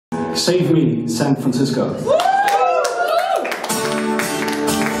Save Me, San Francisco.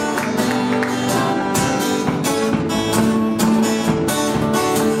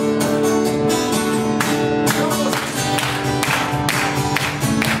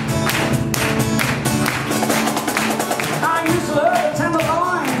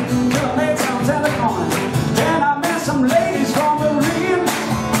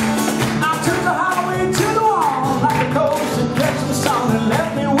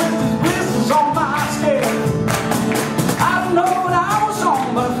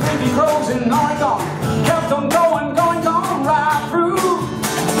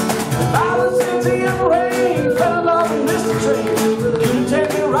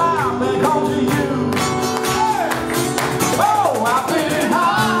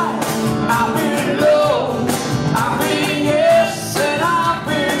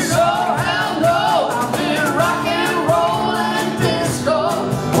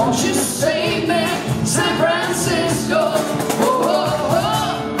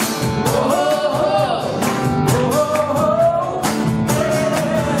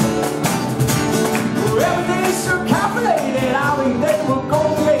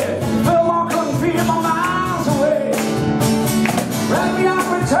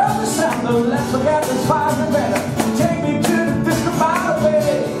 Let's forget this fire better. Take me to the disco by the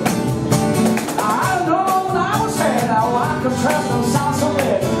bay. I know when I was sad how I could trust them sound so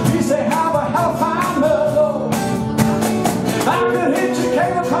bad. You say have a hellfire mellow. If I could hit your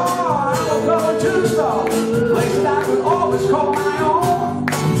cable car, I would go to the store, place that I could always call my own.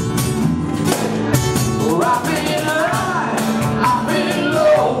 I've been high, I've been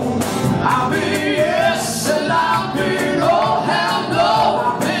low, I've been yes and I've been oh hell no.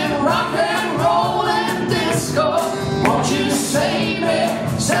 I've been rockin', rollin', disco. Won't you save me,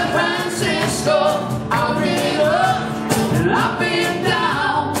 San Francisco? I've been up and I've been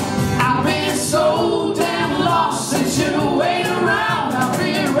down. I've been so damn lost since you ain't around. I've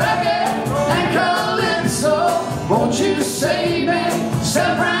been reggae and calypso. Won't you save me,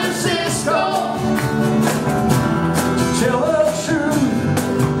 San Francisco? Tell the truth,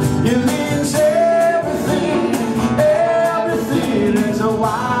 it means everything, everything. It's a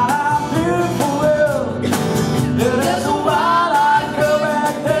wide, beautiful world. There's a wide-eyed girl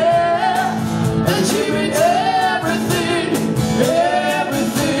back there, and she means everything,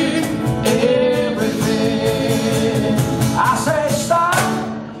 everything, everything. I say stop,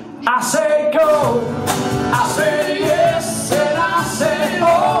 I say go, I say yes, and I say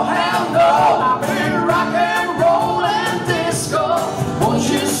oh hell no. I've been rockin', rollin', disco. Won't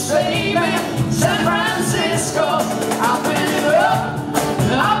you save me, San Francisco? I've been up,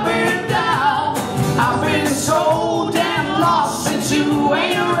 I've been down. I've been so damn lost since you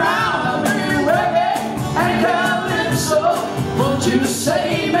ain't around. I've been reggae and calypso. Won't you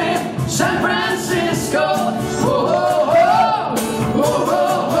save me, San Francisco?